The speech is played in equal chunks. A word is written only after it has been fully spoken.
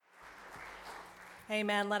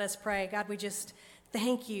Amen. Let us pray. God, we just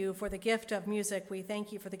thank you for the gift of music. We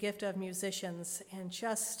thank you for the gift of musicians, and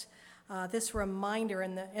just this reminder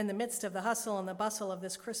in the midst of the hustle and the bustle of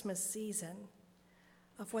this Christmas season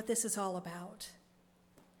of what this is all about.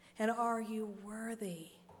 And are you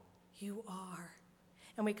worthy? You are.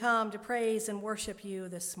 And we come to praise and worship you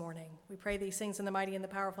this morning. We pray these things in the mighty and the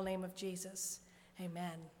powerful name of Jesus.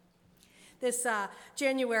 Amen. This past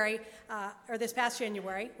January,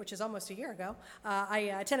 which is almost a year ago,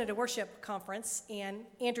 I attended a worship conference, and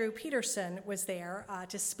Andrew Peterson was there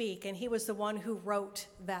to speak, and he was the one who wrote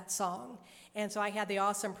that song. And so I had the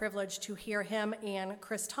awesome privilege to hear him and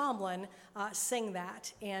Chris Tomlin sing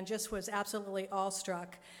that, and just was absolutely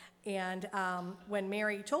awestruck. And when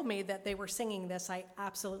Mary told me that they were singing this, I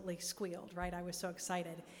absolutely squealed, right? I was so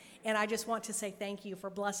excited. And I just want to say thank you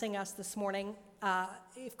for blessing us this morning.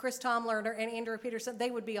 If Chris Tomlin and Andrew Peterson,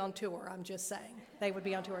 they would be on tour, I'm just saying. They would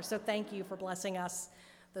be on tour. So thank you for blessing us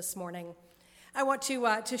this morning. I want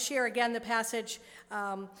to share again the passage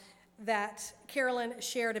that Carolyn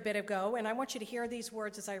shared a bit ago, and I want you to hear these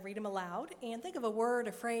words as I read them aloud, and think of a word,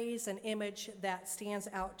 a phrase, an image that stands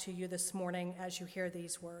out to you this morning as you hear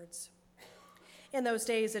these words. In those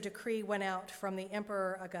days, a decree went out from the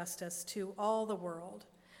Emperor Augustus to all the world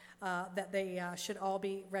that they should all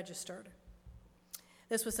be registered.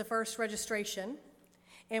 This was the first registration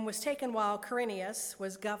and was taken while Quirinius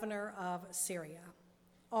was governor of Syria.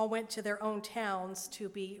 All went to their own towns to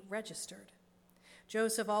be registered.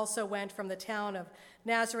 Joseph also went from the town of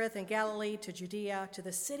Nazareth in Galilee to Judea to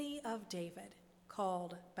the city of David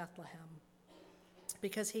called Bethlehem,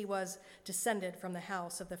 because he was descended from the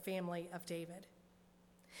house of the family of David.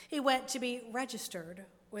 He went to be registered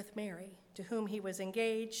with Mary, to whom he was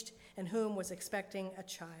engaged and whom was expecting a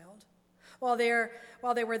child. While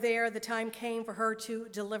they were there, the time came for her to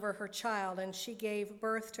deliver her child, and she gave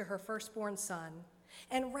birth to her firstborn son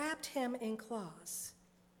and wrapped him in cloths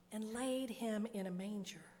and laid him in a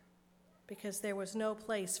manger, because there was no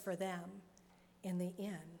place for them in the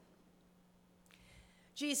inn.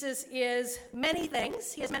 Jesus is many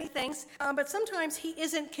things. He is many things, but sometimes he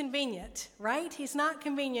isn't convenient, right? He's not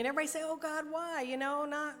convenient. Everybody say, oh, God, why?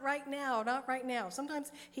 Not right now, not right now.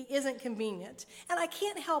 Sometimes he isn't convenient. And I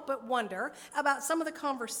can't help but wonder about some of the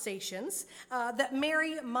conversations that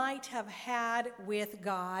Mary might have had with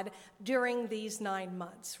God during these 9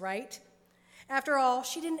 months, right? After all,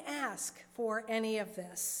 she didn't ask for any of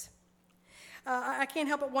this. I can't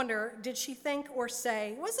help but wonder, did she think or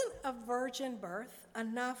say, wasn't a virgin birth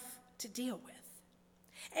enough to deal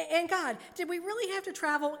with? And God, did we really have to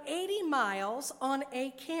travel 80 miles on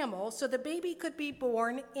a camel so the baby could be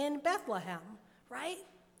born in Bethlehem, right?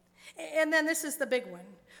 And then this is the big one.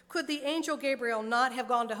 Could the angel Gabriel not have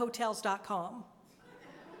gone to Hotels.com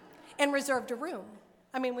and reserved a room?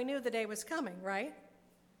 I mean, we knew the day was coming, right?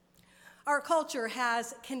 Our culture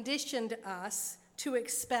has conditioned us to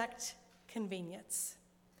expect convenience.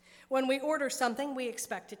 When we order something, we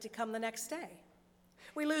expect it to come the next day.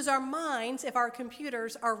 We lose our minds if our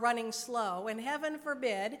computers are running slow, and heaven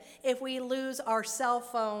forbid if we lose our cell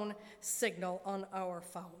phone signal on our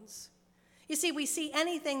phones. You see, we see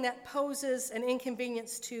anything that poses an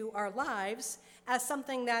inconvenience to our lives as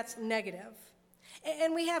something that's negative.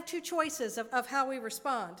 And we have two choices of how we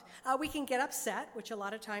respond. We can get upset, which a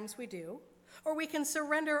lot of times we do, or we can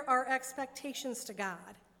surrender our expectations to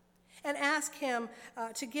God and ask him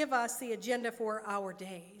to give us the agenda for our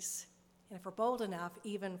days, and if we're bold enough,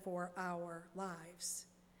 even for our lives.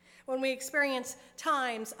 When we experience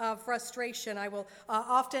times of frustration, I will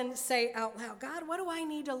often say out loud, God, what do I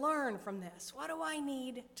need to learn from this? What do I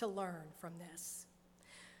need to learn from this?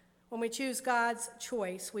 When we choose God's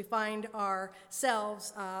choice, we find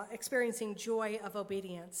ourselves experiencing joy of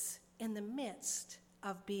obedience in the midst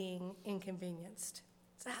of being inconvenienced.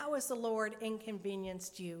 So how has the Lord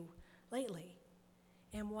inconvenienced you lately?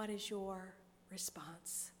 And what is your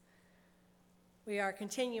response? We are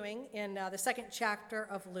continuing in the second chapter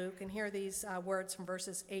of Luke, and hear these words from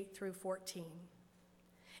verses 8 through 14.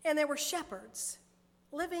 And there were shepherds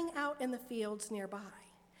living out in the fields nearby,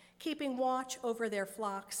 keeping watch over their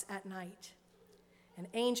flocks at night. An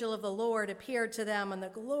angel of the Lord appeared to them, and the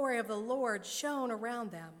glory of the Lord shone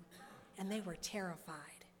around them, and they were terrified.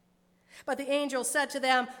 But the angel said to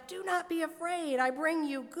them, do not be afraid. I bring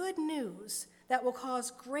you good news that will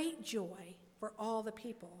cause great joy for all the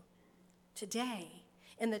people. Today,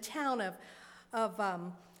 in the town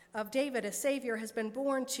of David, a Savior has been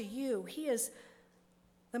born to you. He is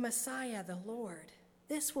the Messiah, the Lord.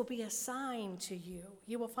 This will be a sign to you.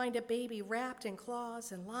 You will find a baby wrapped in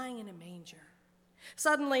cloths and lying in a manger.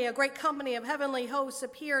 Suddenly, a great company of heavenly hosts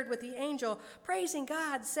appeared with the angel, praising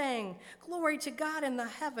God, saying, "Glory to God in the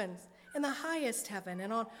heavens, in the highest heaven,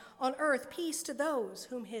 and on earth peace to those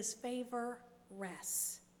whom his favor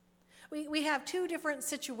rests." We have two different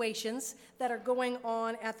situations that are going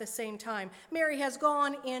on at the same time. Mary has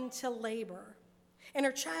gone into labor, and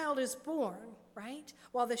her child is born, right?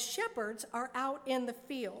 While the shepherds are out in the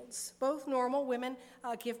fields. Both normal women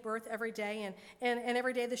give birth every day, and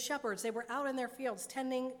every day the shepherds, they were out in their fields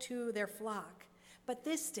tending to their flock. But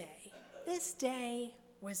this day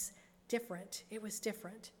was different. It was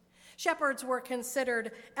different. Shepherds were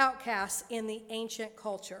considered outcasts in the ancient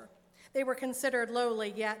culture. They were considered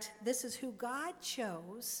lowly, yet this is who God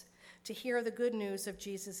chose to hear the good news of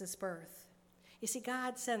Jesus' birth. You see,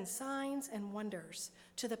 God sends signs and wonders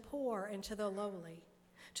to the poor and to the lowly,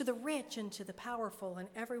 to the rich and to the powerful, and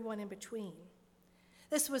everyone in between.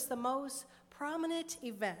 This was the most prominent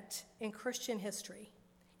event in Christian history,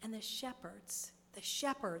 and the shepherds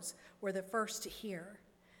were the first to hear.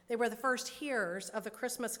 They were the first hearers of the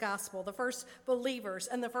Christmas gospel, the first believers,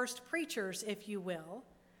 and the first preachers, if you will,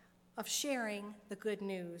 of sharing the good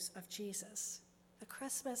news of Jesus. The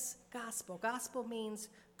Christmas gospel. Gospel means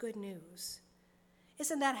good news.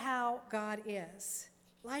 Isn't that how God is?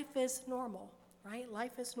 Life is normal, right?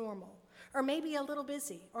 Life is normal. Or maybe a little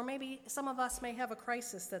busy, or maybe some of us may have a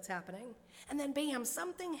crisis that's happening. And then bam,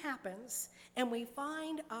 something happens, and we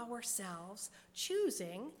find ourselves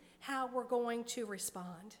choosing how we're going to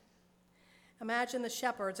respond. Imagine the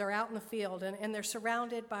shepherds are out in the field, and they're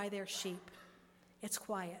surrounded by their sheep. It's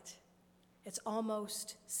quiet. It's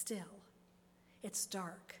almost still. It's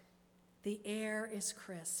dark. The air is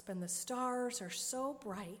crisp, and the stars are so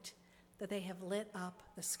bright that they have lit up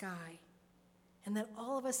the sky. And then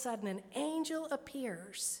all of a sudden, an angel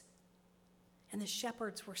appears, and the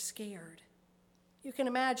shepherds were scared. You can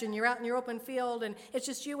imagine you're out in your open field, and it's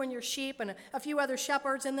just you and your sheep and a few other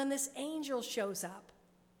shepherds, and then this angel shows up.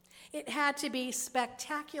 It had to be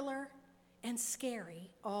spectacular and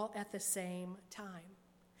scary all at the same time.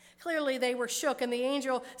 Clearly, they were shook, and the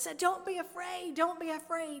angel said, "Don't be afraid, don't be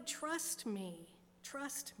afraid. Trust me,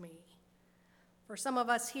 trust me." For some of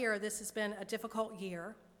us here, this has been a difficult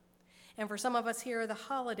year. And for some of us here, the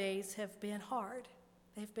holidays have been hard.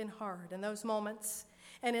 They've been hard. In those moments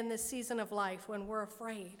and in this season of life when we're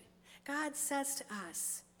afraid, God says to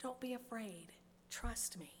us, "Don't be afraid.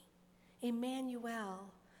 Trust me."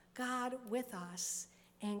 Emmanuel, God with us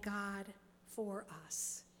and God for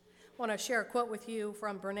us. I want to share a quote with you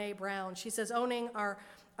from Brené Brown. She says, "Owning our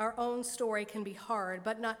own story can be hard,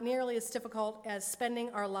 but not nearly as difficult as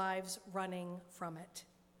spending our lives running from it.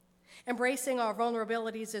 Embracing our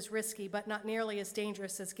vulnerabilities is risky, but not nearly as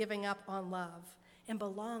dangerous as giving up on love and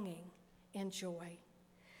belonging and joy.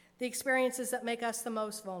 The experiences that make us the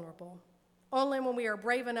most vulnerable. Only when we are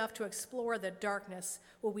brave enough to explore the darkness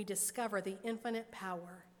will we discover the infinite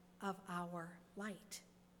power of our light."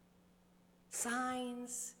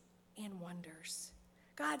 Signs and wonders.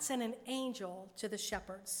 God sent an angel to the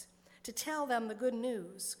shepherds to tell them the good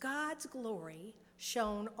news. God's glory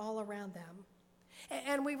shone all around them.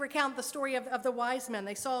 And we recount the story of the wise men.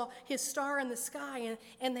 They saw his star in the sky,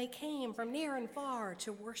 and they came from near and far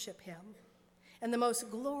to worship him. And the most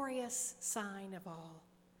glorious sign of all,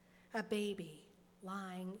 a baby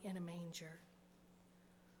lying in a manger.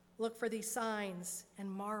 Look for these signs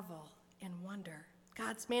and marvel and wonder.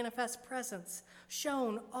 God's manifest presence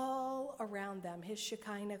shone all around them, his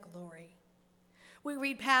Shekinah glory. We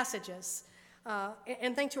read passages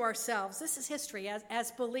and think to ourselves, this is history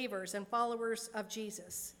as believers and followers of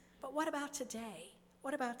Jesus. But what about today?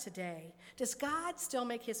 What about today? Does God still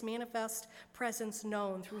make his manifest presence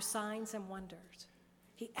known through signs and wonders?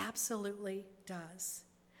 He absolutely does.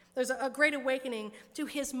 There's a great awakening to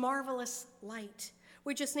his marvelous light.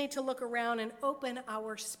 We just need to look around and open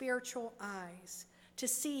our spiritual eyes to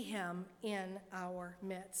see him in our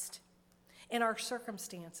midst, in our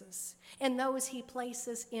circumstances, in those he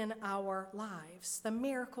places in our lives, the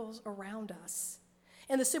miracles around us,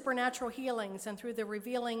 in the supernatural healings, and through the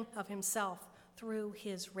revealing of himself through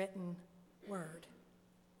his written word.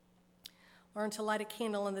 Learn to light a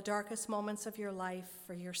candle in the darkest moments of your life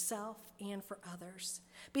for yourself and for others.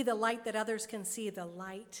 Be the light that others can see, the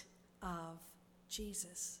light of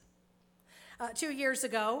Jesus. 2 years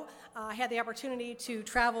ago, I had the opportunity to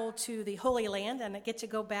travel to the Holy Land and get to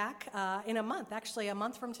go back in a month. Actually, a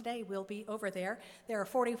month from today, we'll be over there. There are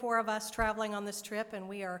 44 of us traveling on this trip, and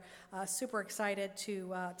we are super excited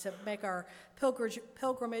to make our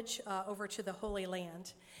pilgrimage over to the Holy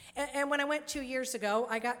Land. And when I went 2 years ago,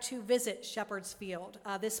 I got to visit Shepherd's Field,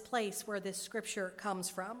 this place where this scripture comes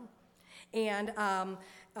from. And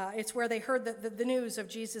It's where they heard the news of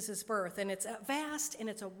Jesus' birth, and it's a vast and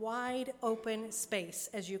it's a wide open space,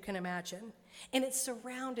 as you can imagine, and it's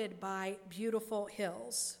surrounded by beautiful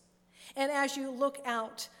hills. And as you look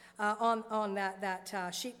out on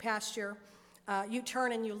that sheep pasture, you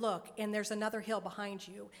turn and you look, and there's another hill behind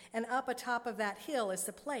you, and up atop of that hill is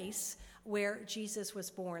the place where Jesus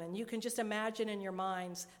was born. And you can just imagine in your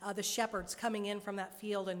minds the shepherds coming in from that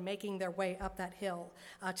field and making their way up that hill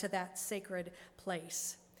to that sacred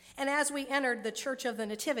place. And as we entered the Church of the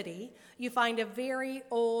Nativity, you find a very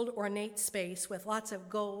old, ornate space with lots of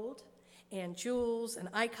gold and jewels and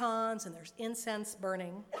icons, and there's incense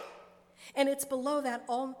burning. And it's below that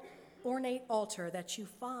ornate altar that you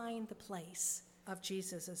find the place of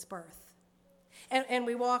Jesus' birth. And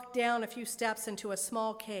we walk down a few steps into a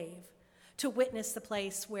small cave to witness the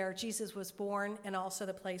place where Jesus was born, and also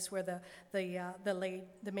the place where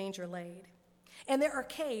the manger laid. And there are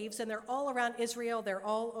caves, and they're all around Israel. They're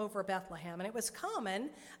all over Bethlehem. And it was common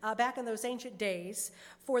back in those ancient days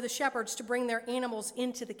for the shepherds to bring their animals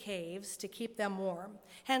into the caves to keep them warm.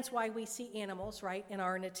 Hence why we see animals, right, in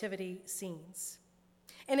our nativity scenes.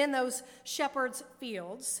 And in those shepherds'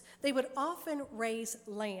 fields, they would often raise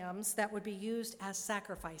lambs that would be used as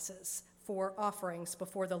sacrifices for offerings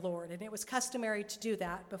before the Lord. And it was customary to do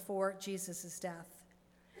that before Jesus' death.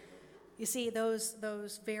 You see,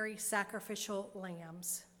 those very sacrificial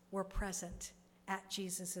lambs were present at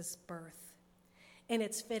Jesus' birth. And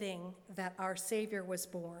it's fitting that our Savior was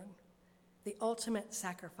born, the ultimate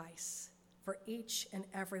sacrifice for each and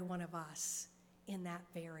every one of us in that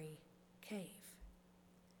very cave.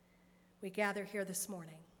 We gather here this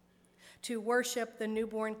morning to worship the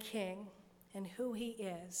newborn King and who he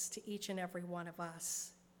is to each and every one of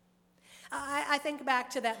us. I think back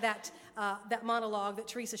to that monologue that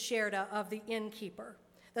Teresa shared of the innkeeper,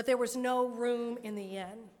 that there was no room in the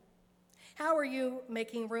inn. How are you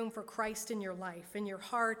making room for Christ in your life, in your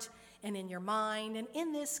heart, and in your mind, and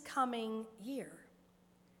in this coming year?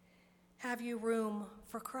 Have you room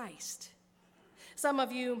for Christ? Some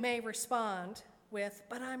of you may respond with,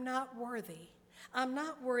 "But I'm not worthy. I'm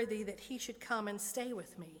not worthy that he should come and stay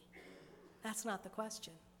with me." That's not the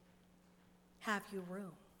question. Have you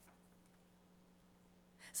room?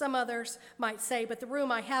 Some others might say, "But the room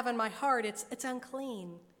I have in my heart, it's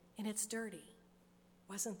unclean and it's dirty.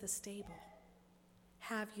 Wasn't the stable."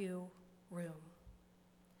 Have you room?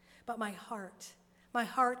 But my heart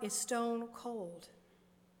is stone cold.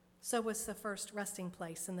 So was the first resting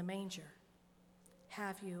place in the manger.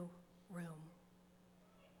 Have you room?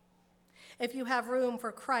 If you have room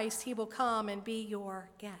for Christ, he will come and be your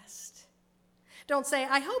guest. Don't say,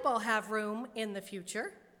 "I hope I'll have room in the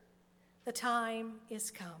future." The time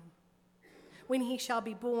is come when he shall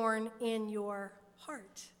be born in your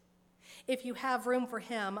heart. If you have room for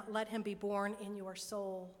him, let him be born in your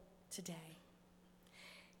soul today.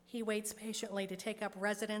 He waits patiently to take up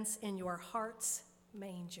residence in your heart's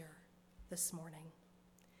manger this morning.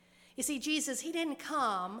 You see, Jesus, he didn't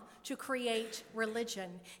come to create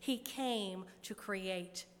religion. He came to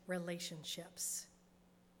create relationships.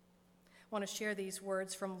 I want to share these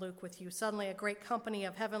words from Luke with you. Suddenly a great company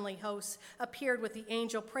of heavenly hosts appeared with the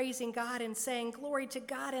angel, praising God and saying, "Glory to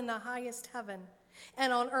God in the highest heaven,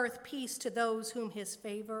 and on earth peace to those whom his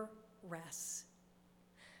favor rests."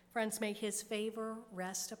 Friends, may his favor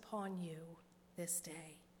rest upon you this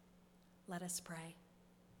day. Let us pray.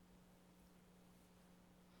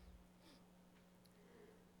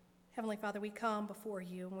 Heavenly Father, we come before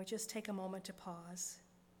you and we just take a moment to pause,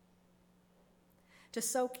 to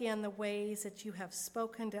soak in the ways that you have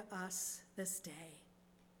spoken to us this day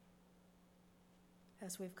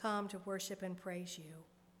as we've come to worship and praise you.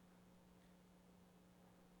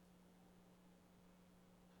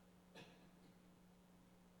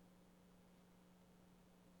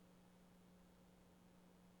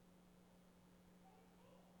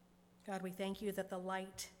 God, we thank you that the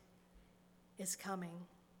light is coming.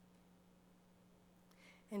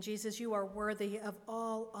 And Jesus, you are worthy of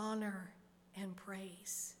all honor and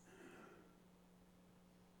praise.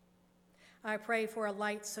 I pray for a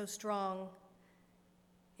light so strong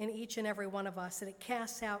in each and every one of us that it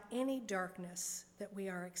casts out any darkness that we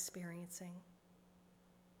are experiencing.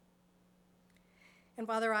 And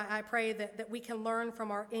Father, I pray that we can learn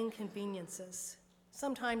from our inconveniences.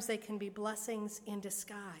 Sometimes they can be blessings in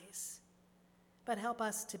disguise, but help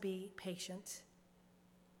us to be patient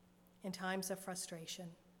in times of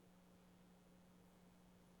frustration.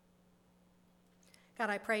 God,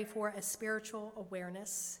 I pray for a spiritual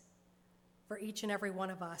awareness for each and every one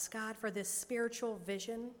of us. God, for this spiritual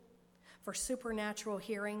vision, for supernatural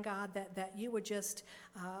hearing, God, that you would just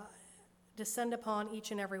descend upon each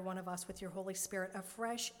and every one of us with your Holy Spirit, a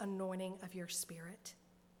fresh anointing of your Spirit,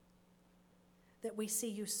 that we see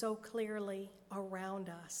you so clearly around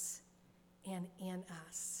us and in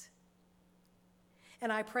us.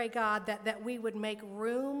 And I pray, God, that we would make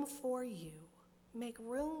room for you, make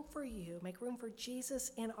room for you, make room for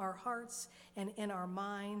Jesus in our hearts and in our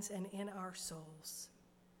minds and in our souls.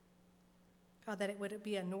 God, that it would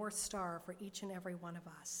be a North Star for each and every one of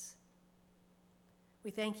us. We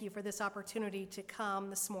thank you for this opportunity to come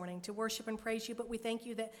this morning to worship and praise you, but we thank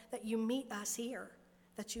you that you meet us here,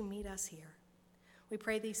 that you meet us here. We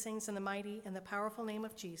pray these things in the mighty and the powerful name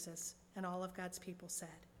of Jesus, and all of God's people said,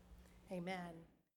 amen.